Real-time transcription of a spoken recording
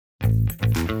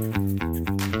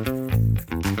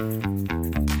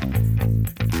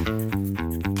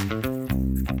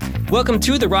Welcome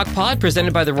to The Rock Pod,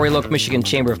 presented by the Royal Oak, Michigan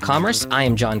Chamber of Commerce. I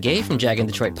am John Gay from Jag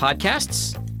and Detroit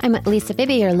Podcasts. I'm Lisa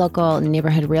Bibby, your local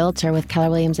neighborhood realtor with Keller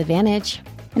Williams Advantage.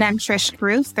 And I'm Trish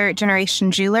Crew,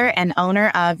 third-generation jeweler and owner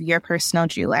of Your Personal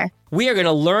Jeweler. We are going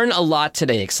to learn a lot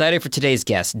today. Excited for today's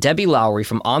guest, Debbie Lowery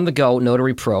from On The Go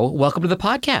Notary Pro. Welcome to the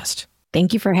podcast.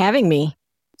 Thank you for having me.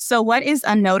 So what is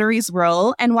a notary's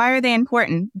role and why are they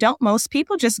important? Don't most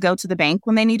people just go to the bank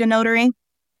when they need a notary?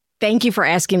 Thank you for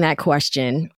asking that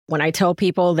question. When I tell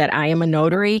people that I am a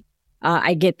notary,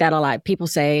 I get that a lot. People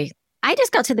say, I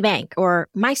just go to the bank, or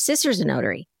my sister's a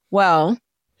notary. Well,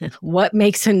 what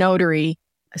makes a notary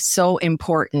so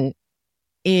important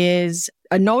is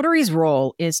a notary's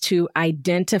role is to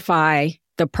identify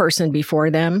the person before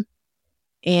them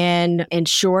and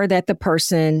ensure that the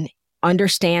person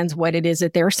understands what it is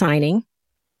that they're signing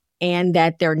and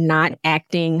that they're not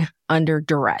acting under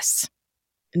duress.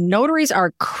 Notaries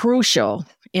are crucial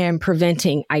in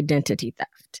preventing identity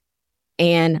theft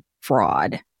and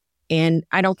fraud. And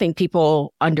I don't think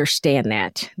people understand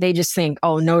that. They just think,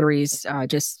 oh, notaries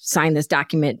just sign this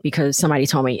document because somebody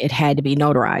told me it had to be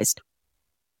notarized.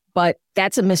 But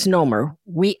that's a misnomer.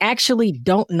 We actually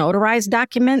don't notarize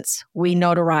documents. We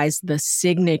notarize the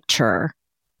signature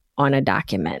on a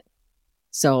document.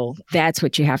 So that's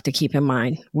what you have to keep in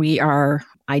mind. We are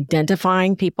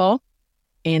identifying people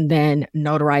and then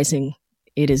notarizing.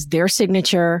 It is their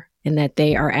signature and that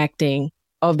they are acting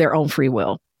of their own free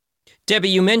will. Debbie,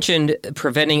 you mentioned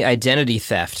preventing identity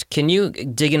theft. Can you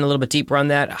dig in a little bit deeper on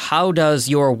that? How does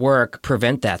your work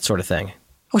prevent that sort of thing?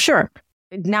 Well, sure.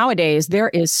 Nowadays, there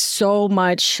is so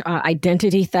much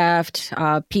identity theft.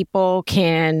 People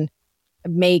can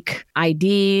make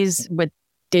IDs with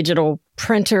digital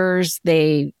printers.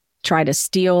 They try to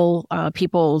steal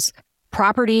people's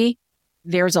property.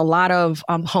 There's a lot of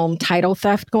home title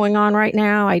theft going on right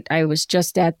now. I was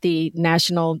just at the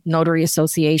National Notary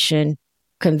Association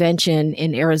convention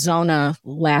in Arizona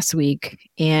last week,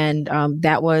 and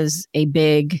that was a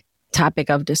big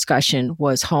topic of discussion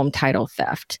was home title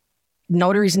theft.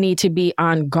 Notaries need to be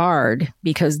on guard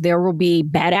because there will be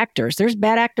bad actors. There's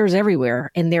bad actors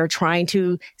everywhere, and they're trying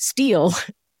to steal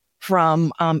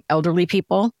from elderly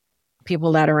people,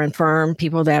 people that are infirm,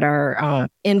 people that are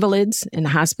invalids in the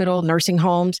hospital, nursing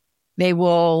homes. They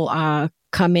will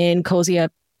come in, cozy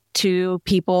up to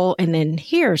people, and then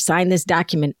here, sign this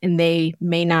document. And they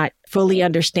may not fully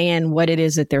understand what it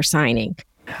is that they're signing.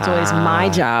 So it's my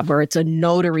job, or it's a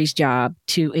notary's job,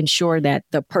 to ensure that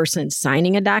the person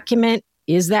signing a document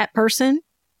is that person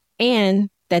and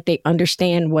that they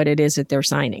understand what it is that they're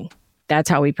signing. That's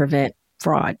how we prevent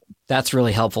fraud. That's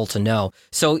really helpful to know.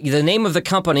 So the name of the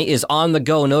company is On The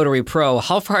Go Notary Pro.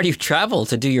 How far do you travel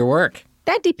to do your work?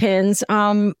 That depends.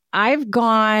 I've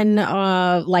gone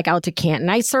out to Canton.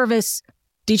 I service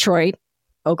Detroit,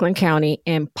 Oakland County,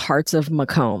 and parts of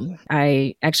Macomb.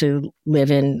 I actually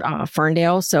live in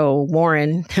Ferndale. So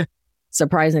Warren,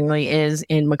 surprisingly, is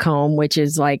in Macomb, which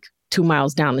is like 2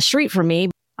 miles down the street from me.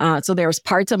 So there's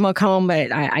parts of Macomb,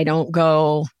 but I don't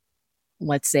go,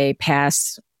 let's say,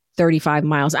 past 35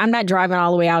 miles. I'm not driving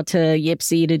all the way out to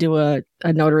Yipsy to do a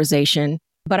notarization,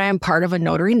 but I am part of a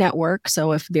notary network.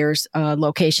 So if there's a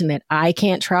location that I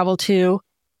can't travel to,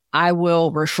 I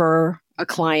will refer a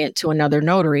client to another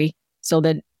notary so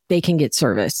that they can get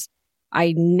service.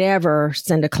 I never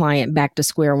send a client back to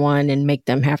square one and make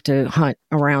them have to hunt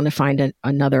around to find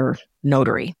another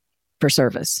notary for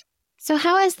service. So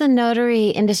how has the notary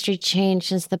industry changed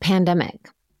since the pandemic?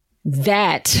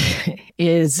 That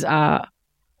is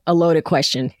a loaded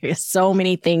question. So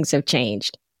many things have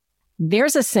changed.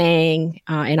 There's a saying,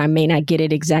 and I may not get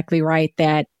it exactly right,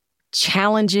 that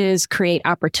challenges create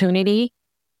opportunity.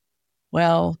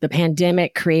 Well, the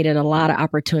pandemic created a lot of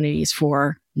opportunities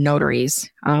for notaries.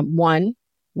 One,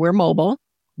 we're mobile.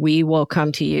 We will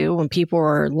come to you when people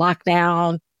are locked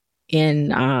down in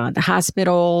the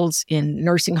hospitals, in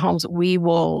nursing homes. We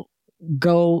will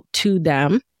go to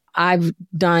them. I've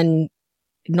done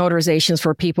notarizations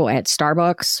for people at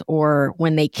Starbucks, or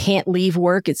when they can't leave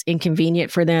work, it's inconvenient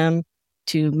for them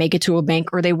to make it to a bank,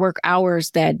 or they work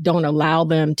hours that don't allow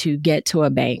them to get to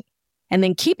a bank. And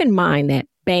then keep in mind that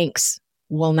banks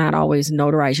will not always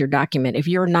notarize your document. If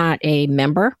you're not a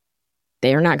member,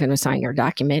 they are not going to sign your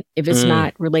document. If it's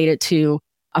not related to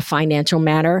a financial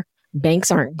matter,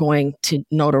 banks aren't going to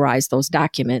notarize those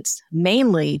documents,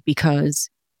 mainly because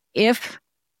if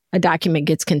a document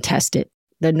gets contested,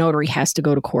 the notary has to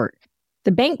go to court.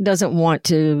 The bank doesn't want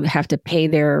to have to pay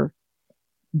their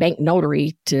bank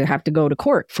notary to have to go to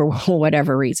court for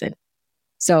whatever reason.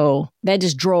 So that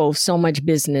just drove so much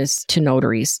business to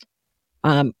notaries.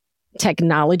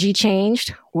 technology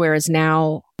changed, whereas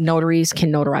now notaries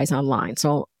can notarize online.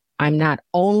 So I'm not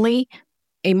only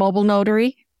a mobile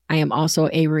notary, I am also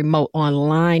a remote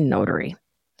online notary.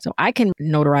 So I can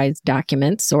notarize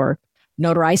documents or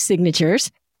notarize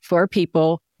signatures for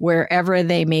people wherever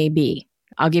they may be.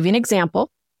 I'll give you an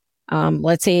example.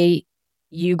 Let's say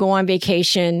you go on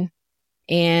vacation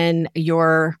and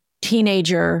your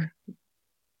teenager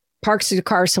parks his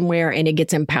car somewhere and it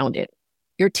gets impounded.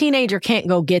 Your teenager can't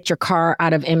go get your car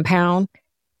out of impound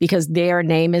because their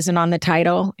name isn't on the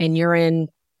title and you're in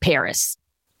Paris.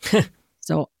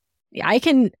 So I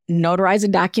can notarize a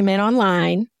document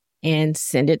online and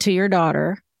send it to your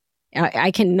daughter.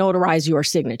 I can notarize your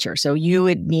signature. So you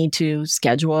would need to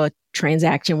schedule a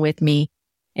transaction with me,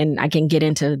 and I can get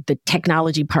into the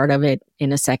technology part of it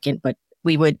in a second, but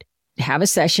we would have a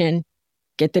session,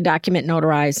 get the document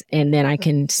notarized, and then I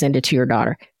can send it to your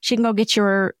daughter. She can go get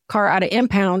your car out of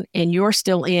impound and you're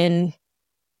still in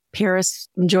Paris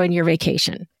enjoying your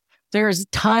vacation. There's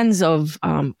tons of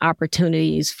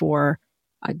opportunities for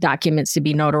documents to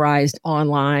be notarized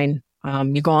online.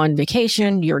 You go on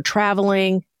vacation, you're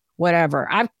traveling,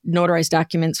 whatever. I've notarized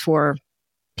documents for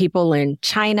people in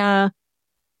China,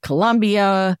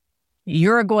 Colombia,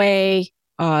 Uruguay,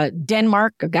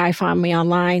 Denmark. A guy found me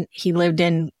online. He lived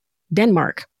in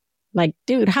Denmark. Like,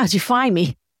 dude, how'd you find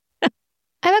me?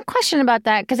 I have a question about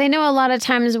that because I know a lot of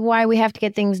times why we have to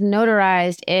get things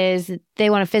notarized is they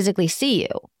want to physically see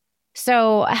you.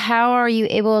 So how are you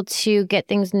able to get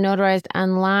things notarized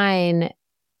online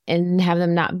and have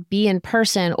them not be in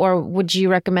person? Or would you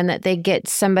recommend that they get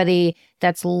somebody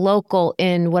that's local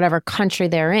in whatever country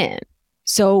they're in?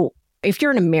 So if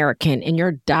you're an American and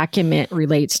your document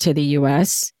relates to the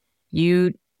U.S.,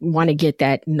 you want to get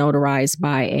that notarized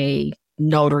by a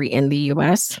notary in the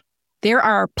U.S. There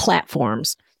are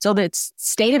platforms. So the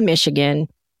state of Michigan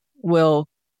will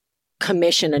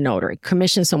commission a notary,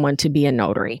 commission someone to be a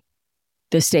notary.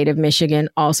 The state of Michigan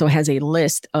also has a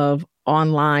list of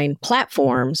online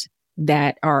platforms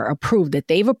that are approved, that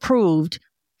they've approved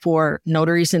for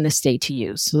notaries in the state to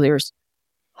use. So there's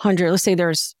 100, let's say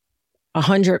there's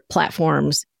 100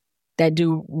 platforms that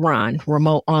do RON,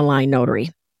 remote online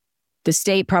notary. The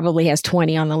state probably has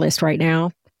 20 on the list right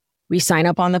now. We sign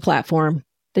up on the platform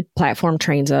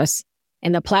trains us,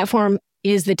 and the platform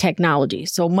is the technology.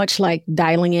 So much like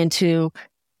dialing into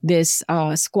this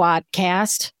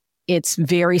Squadcast, it's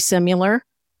very similar.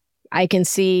 I can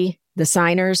see the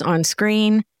signers on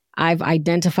screen. I've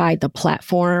identified the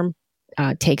platform,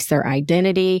 takes their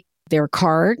identity, their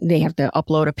card. They have to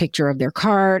upload a picture of their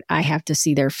card. I have to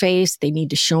see their face. They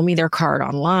need to show me their card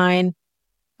online.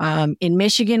 In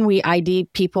Michigan, we ID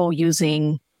people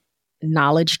using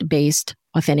knowledge-based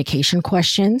authentication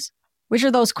questions, which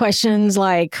are those questions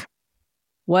like,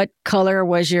 what color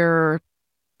was your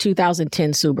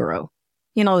 2010 Subaru?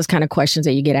 You know, those kind of questions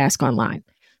that you get asked online.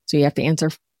 So you have to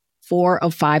answer 4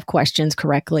 of 5 questions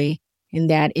correctly. And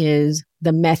that is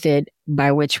the method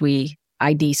by which we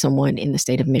ID someone in the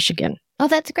state of Michigan. Oh,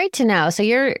 that's great to know. So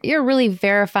you're really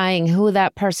verifying who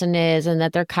that person is and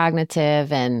that they're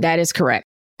cognitive. And that is correct.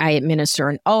 I administer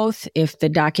an oath. If the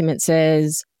document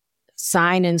says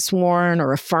sign and sworn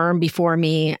or affirm before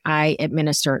me, I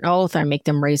administer an oath. I make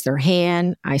them raise their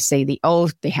hand. I say the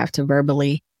oath. They have to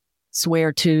verbally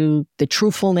swear to the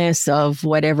truthfulness of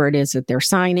whatever it is that they're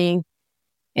signing.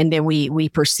 And then we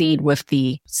proceed with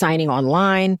the signing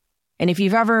online. And if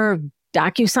you've ever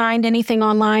docu-signed anything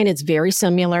online, it's very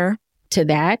similar to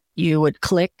that. You would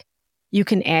click, you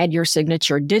can add your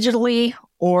signature digitally,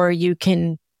 or you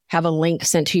can have a link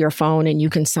sent to your phone and you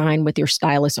can sign with your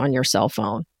stylus on your cell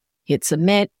phone. Hit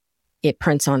submit, it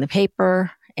prints on the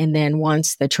paper, and then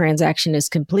once the transaction is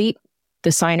complete,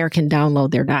 the signer can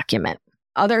download their document.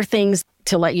 Other things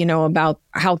to let you know about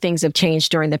how things have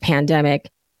changed during the pandemic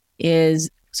is,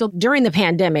 so during the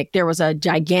pandemic, there was a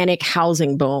gigantic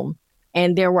housing boom,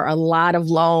 and there were a lot of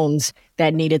loans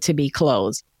that needed to be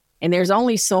closed. And there's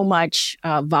only so much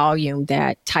volume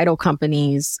that title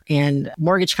companies and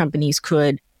mortgage companies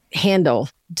could handle,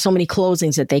 so many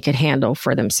closings that they could handle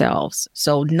for themselves.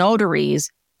 So notaries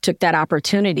took that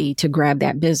opportunity to grab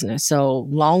that business. So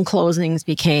loan closings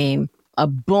became a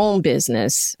boom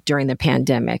business during the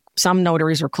pandemic. Some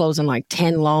notaries were closing like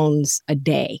 10 loans a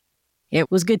day.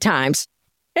 It was good times.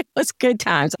 It was good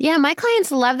times. Yeah, my clients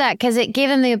love that because it gave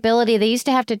them the ability. They used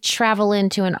to have to travel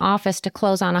into an office to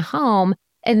close on a home.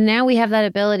 And now we have that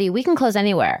ability. We can close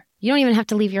anywhere. You don't even have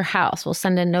to leave your house. We'll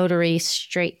send a notary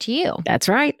straight to you. That's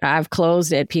right. I've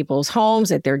closed at people's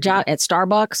homes, at their job, at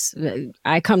Starbucks.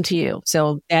 I come to you.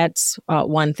 So that's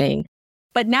one thing.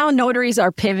 But now notaries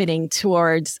are pivoting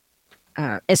towards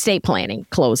estate planning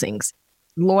closings.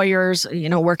 lawyers,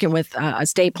 working with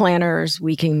estate planners,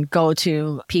 we can go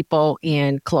to people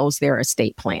and close their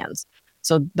estate plans.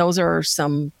 So those are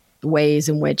some ways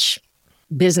in which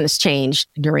business changed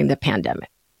during the pandemic.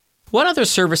 What other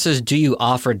services do you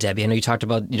offer, Debbie? I know you talked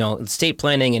about, estate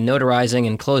planning and notarizing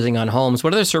and closing on homes.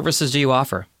 What other services do you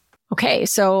offer? Okay,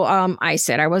 so I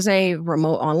said I was a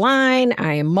remote online.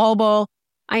 I am mobile.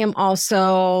 I am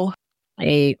also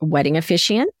a wedding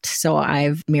officiant. So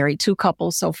I've married 2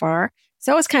 couples so far.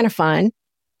 So it's kind of fun.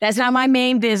 That's not my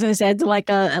main business. That's like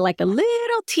a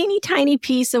little teeny tiny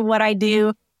piece of what I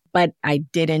do, but I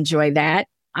did enjoy that.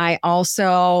 I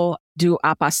also do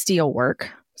apostille work.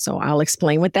 So I'll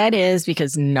explain what that is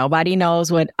because nobody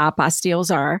knows what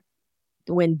apostilles are.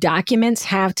 When documents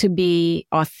have to be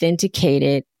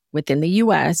authenticated within the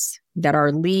U.S. that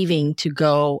are leaving to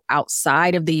go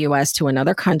outside of the U.S. to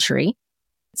another country,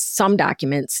 some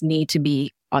documents need to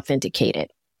be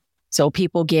authenticated. So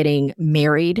people getting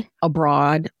married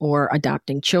abroad or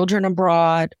adopting children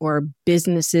abroad or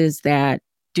businesses that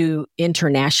do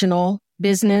international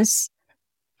business,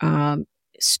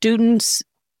 students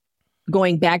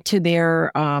going back to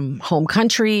their home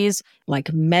countries,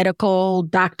 like medical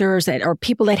doctors or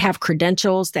people that have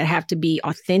credentials that have to be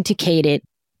authenticated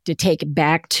to take it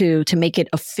back to make it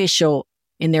official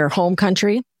in their home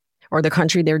country or the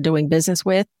country they're doing business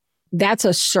with. That's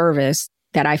a service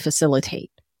that I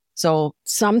facilitate. So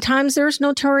sometimes there's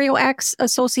notarial acts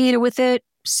associated with it,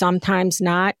 sometimes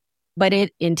not, but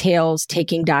it entails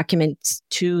taking documents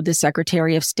to the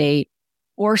Secretary of State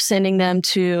or sending them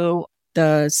to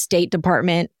the State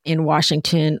Department in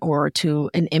Washington or to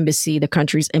an embassy, the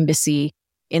country's embassy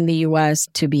in the U.S.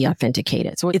 to be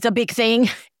authenticated. So it's a big thing.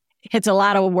 It's a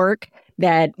lot of work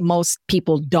that most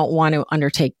people don't want to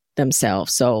undertake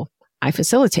themselves. So I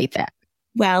facilitate that.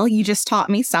 Well, you just taught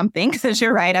me something because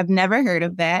you're right. I've never heard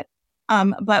of that.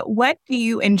 But what do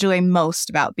you enjoy most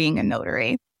about being a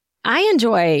notary? I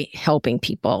enjoy helping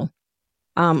people.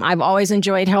 I've always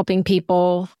enjoyed helping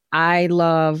people. I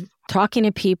love talking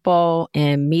to people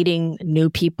and meeting new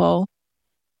people.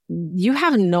 You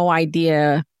have no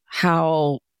idea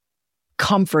how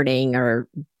comforting or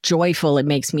joyful it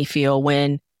makes me feel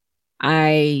when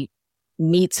I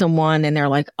meet someone and they're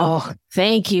like, oh,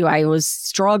 thank you. I was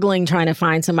struggling trying to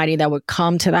find somebody that would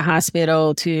come to the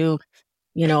hospital to,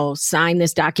 sign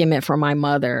this document for my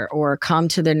mother or come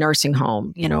to the nursing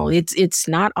home. It's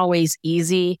not always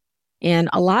easy. And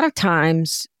a lot of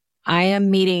times I am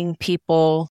meeting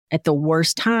people at the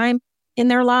worst time in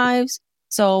their lives.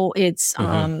 So it's,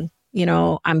 I'm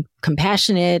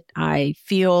compassionate. I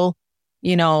feel,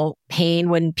 pain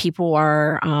when people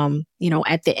are,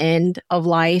 at the end of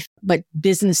life, but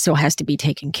business still has to be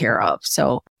taken care of.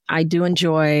 So I do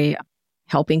enjoy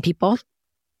helping people.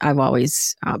 I've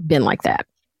always been like that.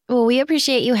 Well, we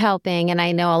appreciate you helping. And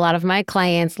I know a lot of my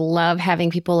clients love having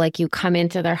people like you come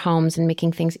into their homes and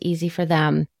making things easy for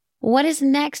them. What is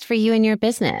next for you and your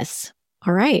business?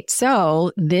 All right.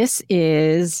 So this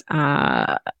is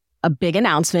a big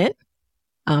announcement,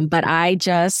 but I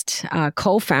just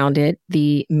co-founded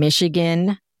the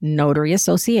Michigan Notary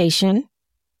Association,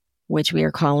 which we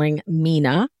are calling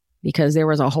MENA, because there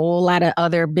was a whole lot of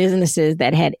other businesses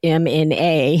that had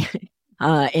MNA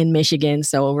in Michigan.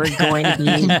 So we're going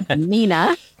to be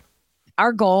MENA.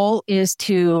 Our goal is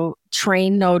to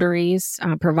train notaries,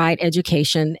 provide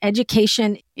education.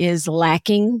 Education is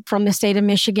lacking from the state of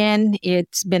Michigan.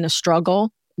 It's been a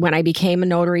struggle when I became a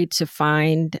notary to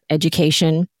find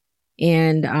education.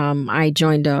 And I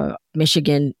joined a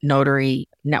Michigan Notary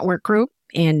Network group.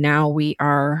 And now we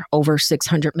are over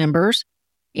 600 members.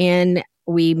 And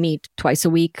we meet twice a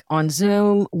week on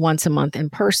Zoom, once a month in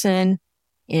person.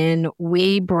 And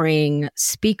we bring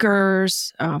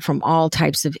speakers from all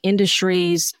types of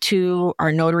industries to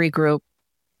our notary group.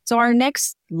 So our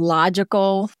next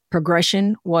logical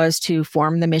progression was to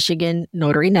form the Michigan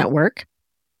Notary Network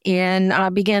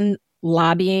and begin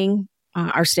lobbying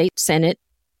our state Senate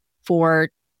for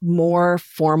more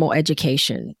formal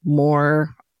education,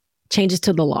 more changes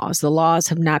to the laws. The laws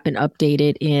have not been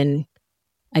updated in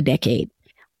a decade.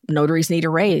 Notaries need a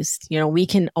raise. We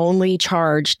can only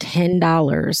charge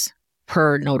 $10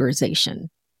 per notarization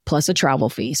plus a travel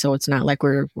fee. So it's not like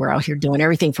we're out here doing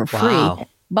everything for free. Wow.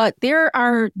 But there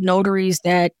are notaries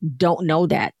that don't know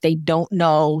that. They don't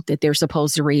know that they're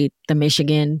supposed to read the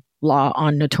Michigan law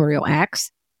on notarial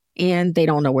acts, and they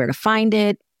don't know where to find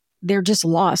it. They're just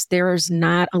lost. There's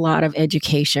not a lot of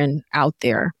education out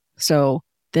there. So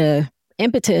the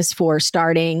impetus for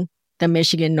starting the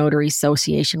Michigan Notary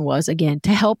Association was, again,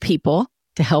 to help people,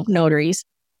 to help notaries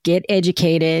get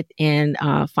educated and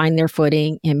find their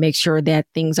footing and make sure that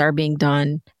things are being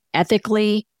done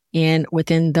ethically and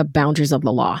within the boundaries of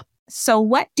the law. So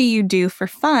what do you do for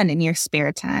fun in your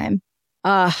spare time?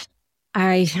 I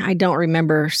don't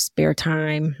remember spare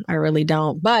time. I really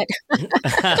don't. But but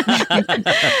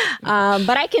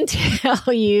I can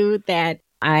tell you that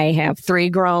I have 3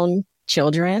 grown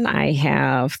children. I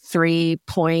have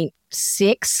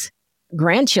 3.6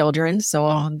 grandchildren.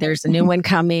 So there's a new one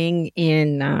coming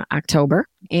in October.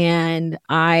 And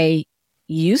I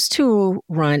used to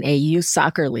run a youth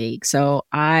soccer league. So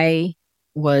I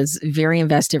was very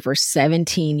invested for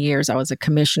 17 years. I was a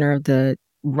commissioner of the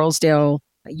Rosedale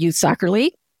Youth Soccer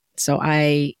League. So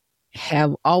I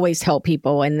have always helped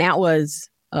people. And that was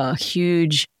a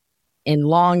huge and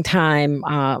long time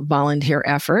volunteer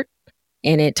effort.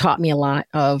 And it taught me a lot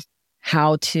of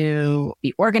how to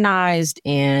be organized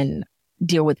and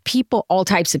deal with people, all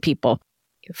types of people,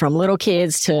 from little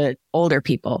kids to older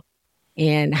people,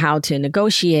 and how to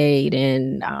negotiate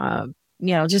and,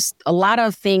 just a lot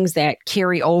of things that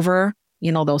carry over,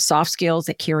 those soft skills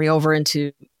that carry over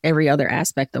into every other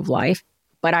aspect of life.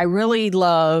 But I really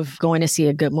love going to see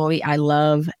a good movie. I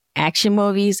love action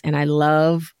movies, and I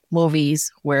love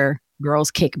movies where girls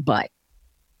kick butt.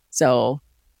 So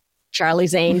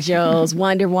Charlie's Angels,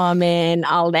 Wonder Woman,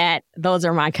 all that. Those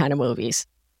are my kind of movies.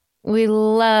 We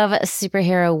love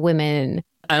superhero women.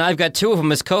 And I've got 2 of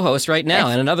them as co-hosts right now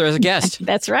and another as a guest.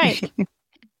 That's right.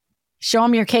 Show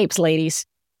them your capes, ladies.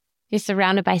 You're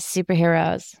surrounded by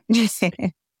superheroes.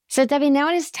 So, Debbie, now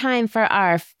it is time for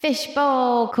our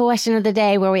fishbowl question of the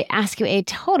day, where we ask you a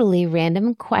totally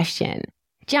random question.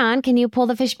 John, can you pull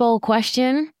the fishbowl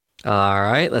question? All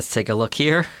right, let's take a look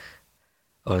here.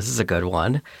 Oh, this is a good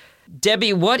one.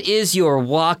 Debbie, what is your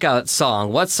walkout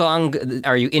song? What song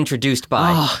are you introduced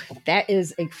by? Oh, that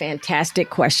is a fantastic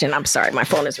question. I'm sorry, my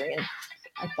phone is ringing.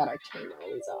 I thought I turned all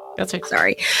these off. That's right.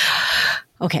 Sorry.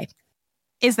 Okay.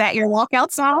 Is that your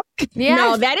walkout song? Yeah.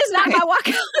 No, that is not my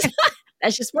walkout.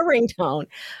 That's just my ringtone.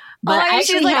 But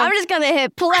she's like, I'm just going to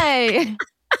hit play.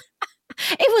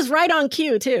 It was right on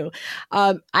cue, too.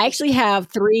 I actually have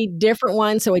 3 different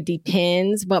ones, so it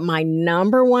depends. But my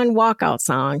number one walkout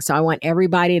song, so I want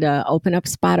everybody to open up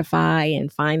Spotify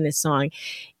and find this song.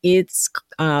 It's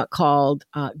called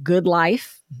Good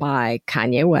Life by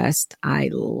Kanye West. I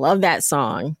love that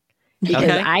song because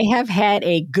I have had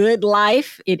a good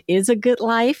life. It is a good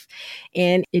life,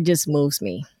 and it just moves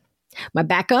me. My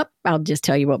backup, I'll just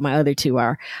tell you what my other 2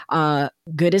 are.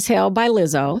 Good as Hell by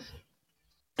Lizzo.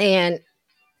 And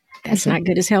that's not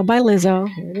Good as Hell by Lizzo.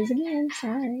 Here it is again.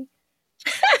 Sorry.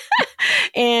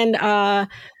 And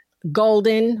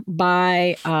Golden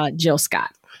by Jill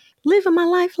Scott. Living my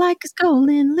life like it's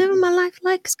golden. Living my life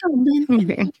like it's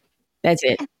golden. That's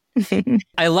it.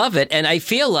 I love it. And I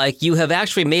feel like you have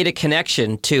actually made a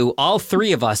connection to all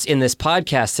 3 of us in this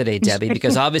podcast today, Debbie,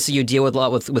 because obviously you deal with a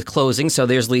lot with closing. So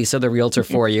there's Lisa, the realtor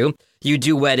for you. You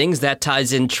do weddings. That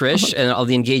ties in Trish and all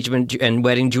the engagement and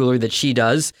wedding jewelry that she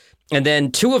does. And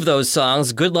then 2 of those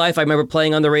songs, Good Life, I remember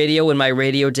playing on the radio in my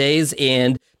radio days.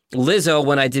 And Lizzo,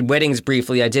 when I did weddings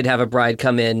briefly, I did have a bride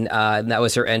come in, and that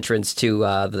was her entrance to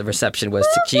the reception. Was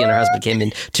she and her husband came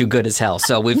in to Good as Hell.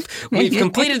 So we've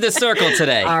completed the circle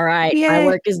today. All right, my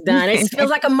work is done. It feels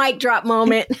like a mic drop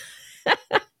moment.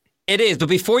 It is. But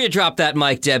before you drop that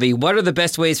mic, Debbie, what are the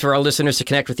best ways for our listeners to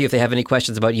connect with you if they have any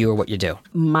questions about you or what you do?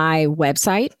 My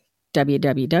website,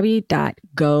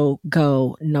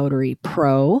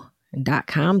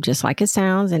 www.gogonotarypro.com, just like it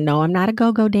sounds. And no, I'm not a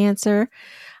go-go dancer.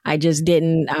 I just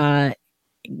didn't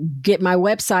get my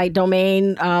website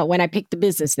domain when I picked the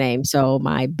business name. So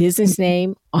my business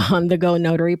name, On the Go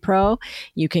Notary Pro,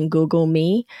 you can Google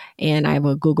me, and I have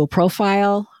a Google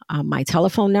profile. My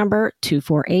telephone number,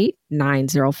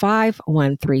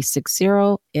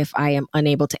 248-905-1360. If I am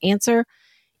unable to answer,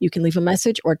 you can leave a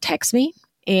message or text me.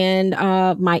 And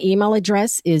my email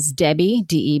address is Debbie,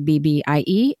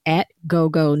 DEBBIE, at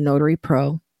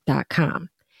gogonotarypro.com.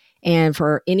 And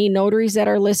for any notaries that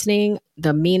are listening,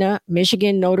 the MENA,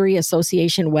 Michigan Notary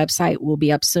Association website will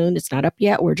be up soon. It's not up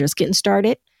yet. We're just getting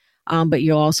started. But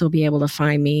you'll also be able to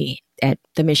find me at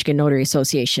the Michigan Notary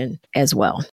Association as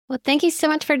well. Well, thank you so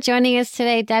much for joining us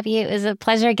today, Debbie. It was a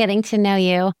pleasure getting to know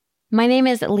you. My name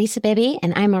is Lisa Bibby,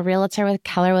 and I'm a realtor with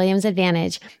Keller Williams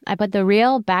Advantage. I put the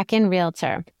real back in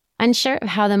realtor. Unsure of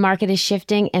how the market is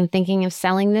shifting and thinking of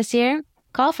selling this year?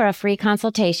 Call for a free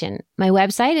consultation. My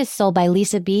website is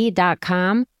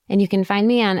soldbylisab.com, and you can find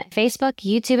me on Facebook,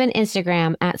 YouTube, and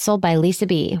Instagram at Sold by Lisa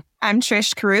B. I'm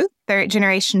Trish Caruth,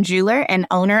 3rd-generation jeweler and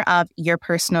owner of Your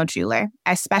Personal Jeweler.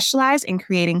 I specialize in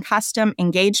creating custom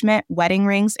engagement, wedding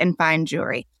rings, and fine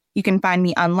jewelry. You can find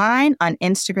me online on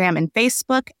Instagram and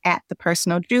Facebook at The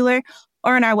Personal Jeweler,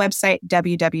 or on our website,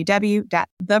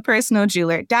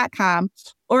 www.thepersonaljeweler.com,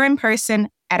 or in person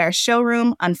at our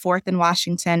showroom on 4th and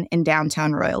Washington in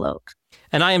downtown Royal Oak.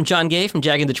 And I am John Gay from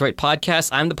Jag in Detroit Podcast.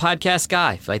 I'm the podcast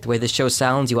guy. If you like the way this show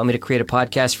sounds, you want me to create a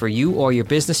podcast for you or your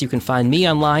business, you can find me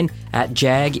online at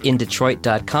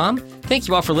jagindetroit.com. Thank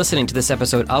you all for listening to this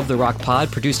episode of The Rock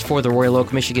Pod, produced for the Royal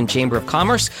Oak, Michigan Chamber of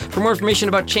Commerce. For more information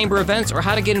about chamber events or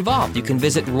how to get involved, you can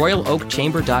visit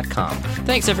royaloakchamber.com.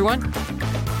 Thanks, everyone.